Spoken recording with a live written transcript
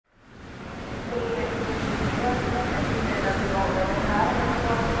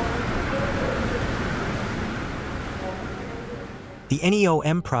The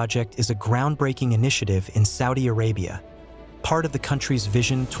NEOM project is a groundbreaking initiative in Saudi Arabia, part of the country's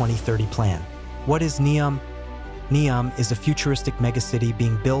Vision 2030 plan. What is NEOM? NEOM is a futuristic megacity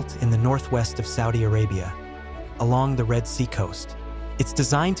being built in the northwest of Saudi Arabia, along the Red Sea coast. It's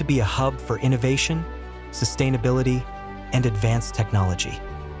designed to be a hub for innovation, sustainability, and advanced technology.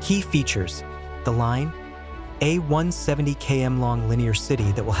 Key features: the line, a 170 km long linear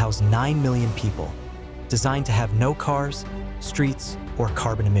city that will house 9 million people, designed to have no cars, streets, or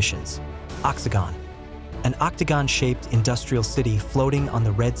carbon emissions. Oxagon, an octagon-shaped industrial city floating on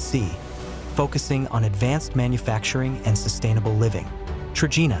the Red Sea, focusing on advanced manufacturing and sustainable living.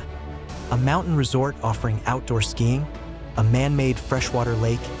 Trojena, a mountain resort offering outdoor skiing, a man-made freshwater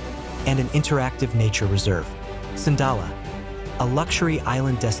lake, and an interactive nature reserve. Sindalah, a luxury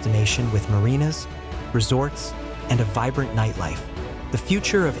island destination with marinas, resorts, and a vibrant nightlife. The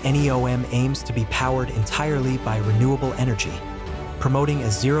future of NEOM aims to be powered entirely by renewable energy, promoting a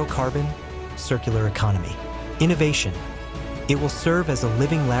zero-carbon, circular economy. Innovation. It will serve as a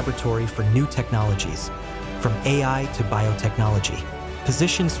living laboratory for new technologies, from AI to biotechnology.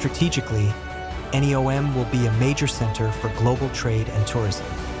 Positioned strategically, NEOM will be a major center for global trade and tourism.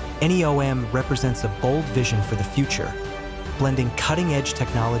 NEOM represents a bold vision for the future, blending cutting-edge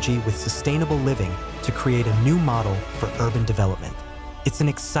technology with sustainable living to create a new model for urban development. It's an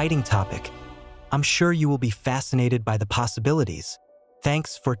exciting topic. I'm sure you will be fascinated by the possibilities.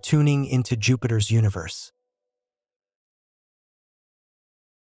 Thanks for tuning into Jupiter's universe.